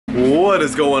What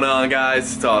is going on,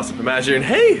 guys? It's awesome. Pamaj here, and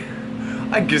hey,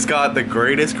 I just got the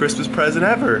greatest Christmas present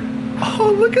ever.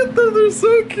 Oh, look at them, they're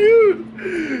so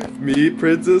cute. Meet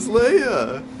Princess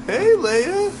Leia. Hey,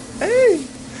 Leia. Hey.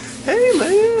 Hey,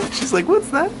 Leia. She's like, what's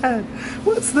that?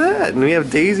 What's that? And we have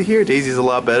Daisy here. Daisy's a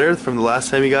lot better from the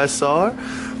last time you guys saw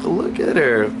her. But look at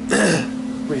her.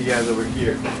 What are you guys over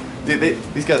here? Dude,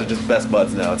 these guys are just best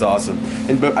buds now. It's awesome.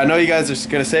 But I know you guys are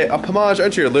gonna say, Pamaj,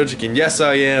 aren't you allergic? And yes,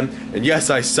 I am. And yes,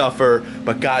 I suffer.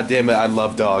 But god damn it, I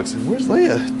love dogs. And where's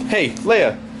Leia? Hey,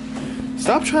 Leia,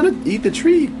 stop trying to eat the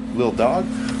tree, little dog.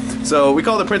 So we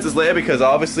call it Princess Leia because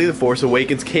obviously The Force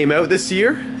Awakens came out this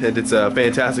year, and it's a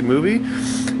fantastic movie.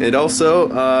 And also,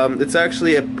 it's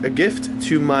actually a gift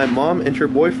to my mom and her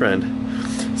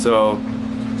boyfriend. So.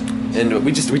 And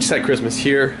we just had Christmas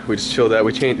here. We just chilled out.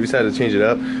 We decided to change it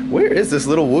up. Where is this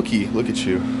little Wookiee? Look at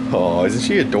you. Oh, isn't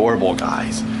she adorable,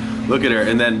 guys? Look at her.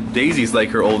 And then Daisy's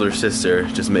like her older sister,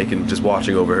 just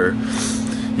watching over her.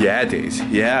 Yeah, Daisy.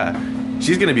 Yeah,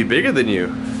 she's gonna be bigger than you.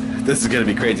 This is gonna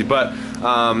be crazy. But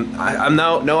I'm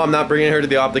not bringing her to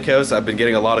the OpTic house. I've been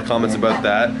getting a lot of comments about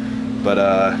that.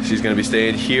 But she's gonna be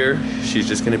staying here. She's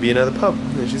just gonna be another pup,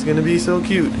 and she's gonna be so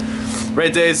cute.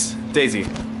 Right, Daisy?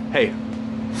 Hey.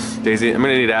 Daisy, I'm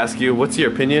gonna need to ask you, what's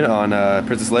your opinion on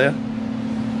Princess Leia?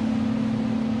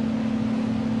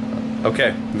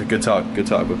 Okay, good talk.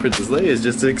 But Princess Leia is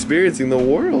just experiencing the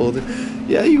world.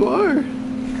 Yeah, you are.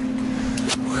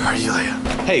 Where are you, Leia?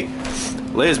 Hey,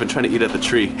 Leia's been trying to eat at the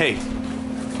tree. Hey,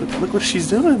 look what she's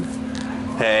doing.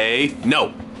 Hey,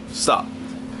 no, stop.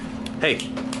 Hey,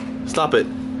 stop it.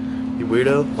 You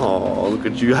weirdo. Oh, look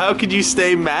at you. How could you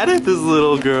stay mad at this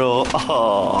little girl?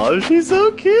 Oh, she's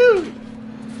so cute.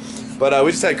 But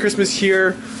we just had Christmas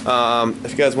here.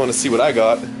 If you guys want to see what I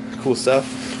got, cool stuff.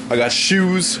 I got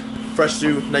shoes, fresh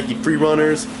shoe, Nike Free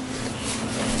Runners.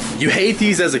 You hate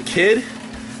these as a kid,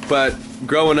 but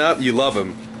growing up, you love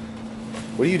them.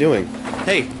 What are you doing?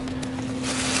 Hey,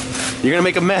 you're gonna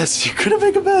make a mess. You're gonna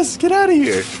make a mess. Get out of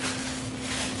here.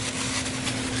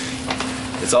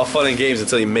 It's all fun and games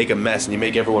until you make a mess and you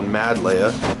make everyone mad,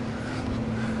 Leia.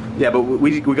 Yeah, but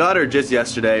we got her just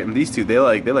yesterday, and these two, they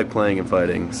like playing and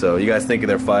fighting. So you guys think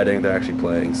they're fighting, they're actually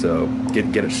playing. So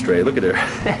get it straight. Look at her.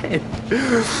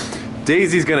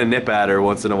 Daisy's gonna nip at her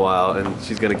once in a while, and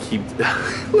she's gonna keep.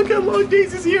 Look how long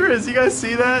Daisy's ear is. You guys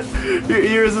see that? Your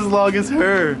ear is as long as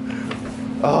her.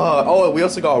 Oh, we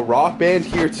also got a Rock Band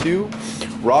here too.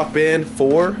 Rock Band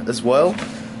 4 as well.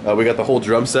 We got the whole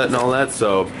drum set and all that.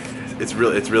 So it's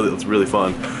really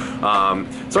fun.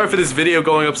 Sorry for this video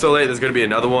going up so late. There's gonna be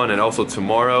another one, and also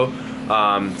tomorrow.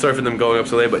 Sorry for them going up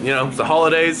so late, but you know, it's the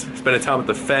holidays, spending time with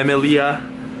the familia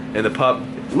and the pup.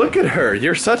 Look at her,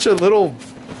 you're such a little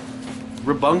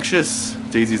rambunctious.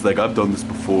 Daisy's like, I've done this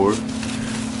before.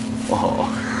 Oh,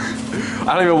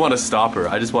 I don't even want to stop her.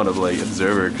 I just want to like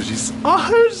observe her because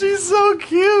she's so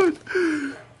cute.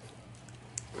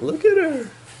 Look at her.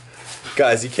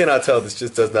 Guys, you cannot tell this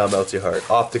just does not melt your heart.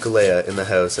 OpTic Leia in the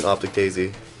house and OpTic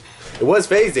Daisy. It was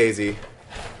FaZe Daisy,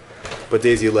 but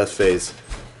Daisy left FaZe.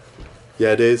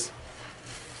 Yeah, it is.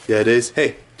 Yeah, it is.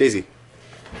 Hey, Daisy.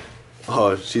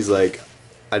 Oh, she's like,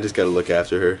 I just gotta look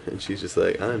after her, and she's just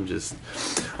like, I'm just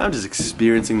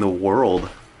experiencing the world.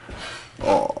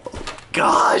 Oh,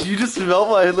 gosh, you just melt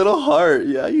my little heart.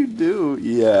 Yeah, you do.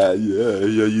 Yeah,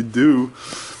 you do.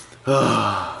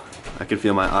 I can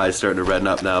feel my eyes starting to redden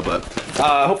up now, but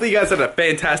hopefully you guys had a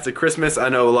fantastic Christmas. I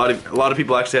know a lot of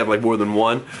people actually have like more than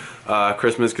one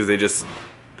Christmas because they just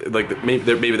like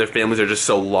maybe their families are just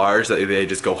so large that they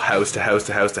just go house to house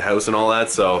to house to house and all that.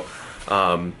 So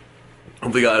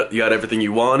hopefully you got everything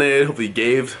you wanted. Hopefully you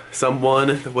gave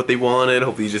someone what they wanted.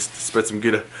 Hopefully you just spread some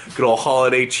good old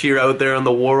holiday cheer out there in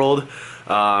the world.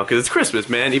 Because it's Christmas,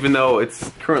 man, even though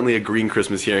it's currently a green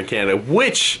Christmas here in Canada,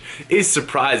 which is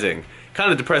surprising. Kind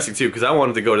of depressing too, because I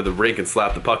wanted to go to the rink and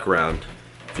slap the puck around,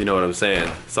 if you know what I'm saying.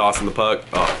 Saucing the puck.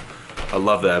 Oh, I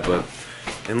love that, but...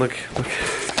 And look.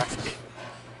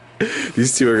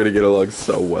 These two are going to get along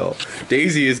so well.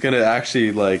 Daisy is going to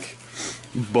actually, like,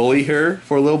 bully her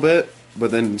for a little bit, but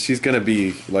then she's going to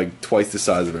be, like, twice the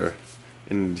size of her.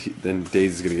 And then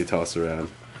Daisy's going to get tossed around.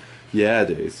 Yeah,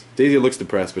 Daisy looks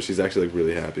depressed, but she's actually, like,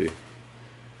 really happy.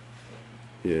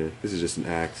 Yeah, this is just an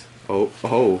act.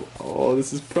 Oh,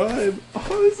 this is prime.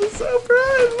 Oh, this is so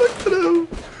prime. Look at him.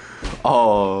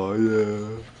 Oh,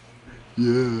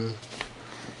 yeah.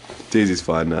 Daisy's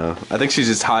fine now. I think she's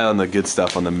just high on the good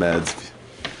stuff on the meds.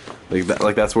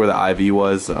 Like that's where the IV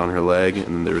was on her leg,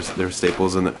 and there were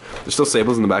staples in it. There's still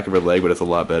staples in the back of her leg, but it's a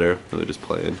lot better. So they're just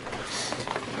playing.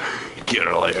 Get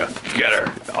her, Leia. Get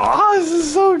her. Oh, this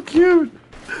is so cute.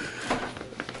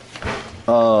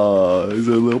 Oh, these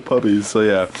are little puppies. So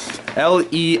yeah,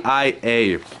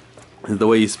 Leia is the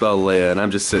way you spell Leia, and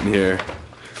I'm just sitting here.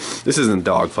 This isn't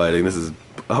dog fighting. This is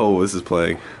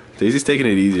playing. Daisy's taking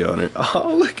it easy on her.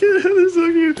 Oh, look at it. They're so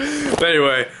cute. But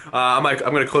anyway, I'm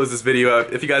gonna close this video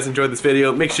out. If you guys enjoyed this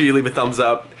video, make sure you leave a thumbs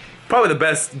up. Probably the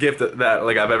best gift that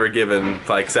like I've ever given,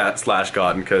 like slash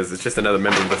gotten, because it's just another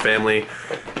member of the family.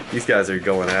 These guys are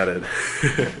going at it.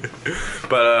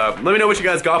 But let me know what you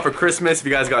guys got for Christmas. If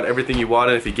you guys got everything you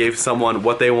wanted, if you gave someone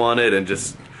what they wanted, and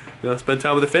just, you know, spend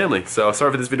time with the family. So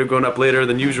sorry for this video going up later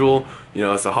than usual. You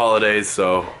know, it's the holidays,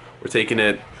 so we're taking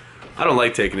it. I don't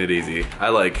like taking it easy. I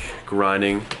like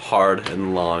grinding hard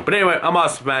and long. But anyway, I'm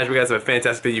awesome, Pamaj. You guys have a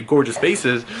fantastic day. You gorgeous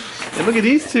faces. And look at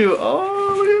these two.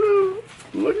 Oh, look at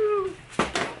them. Look at them.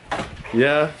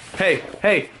 Yeah.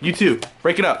 Hey, you two.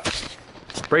 Break it up.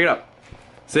 Break it up.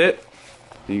 Sit.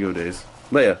 Here you go, Days.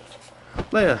 Leia.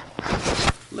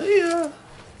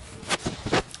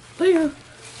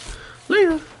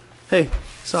 Hey,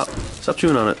 stop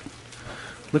chewing on it.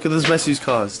 Look at this mess you've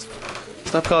caused.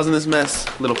 Stop causing this mess,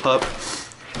 little pup.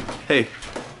 Hey.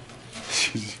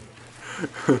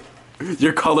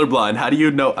 You're colorblind. How do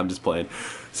you know? I'm just playing.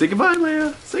 Say goodbye,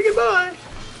 Leia. Say goodbye.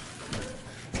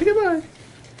 Say goodbye.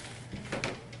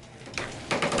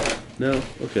 No?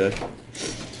 Okay.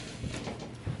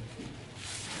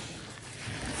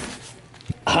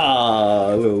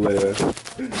 Ah, little Leia.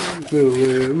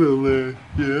 Little Leia.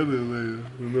 Yeah, little Leia.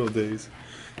 Little Days.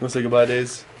 You wanna say goodbye,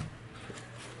 Days?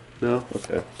 No?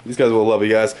 Okay. These guys will love you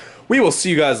guys. We will see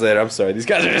you guys later. I'm sorry. These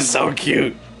guys are just so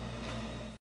cute.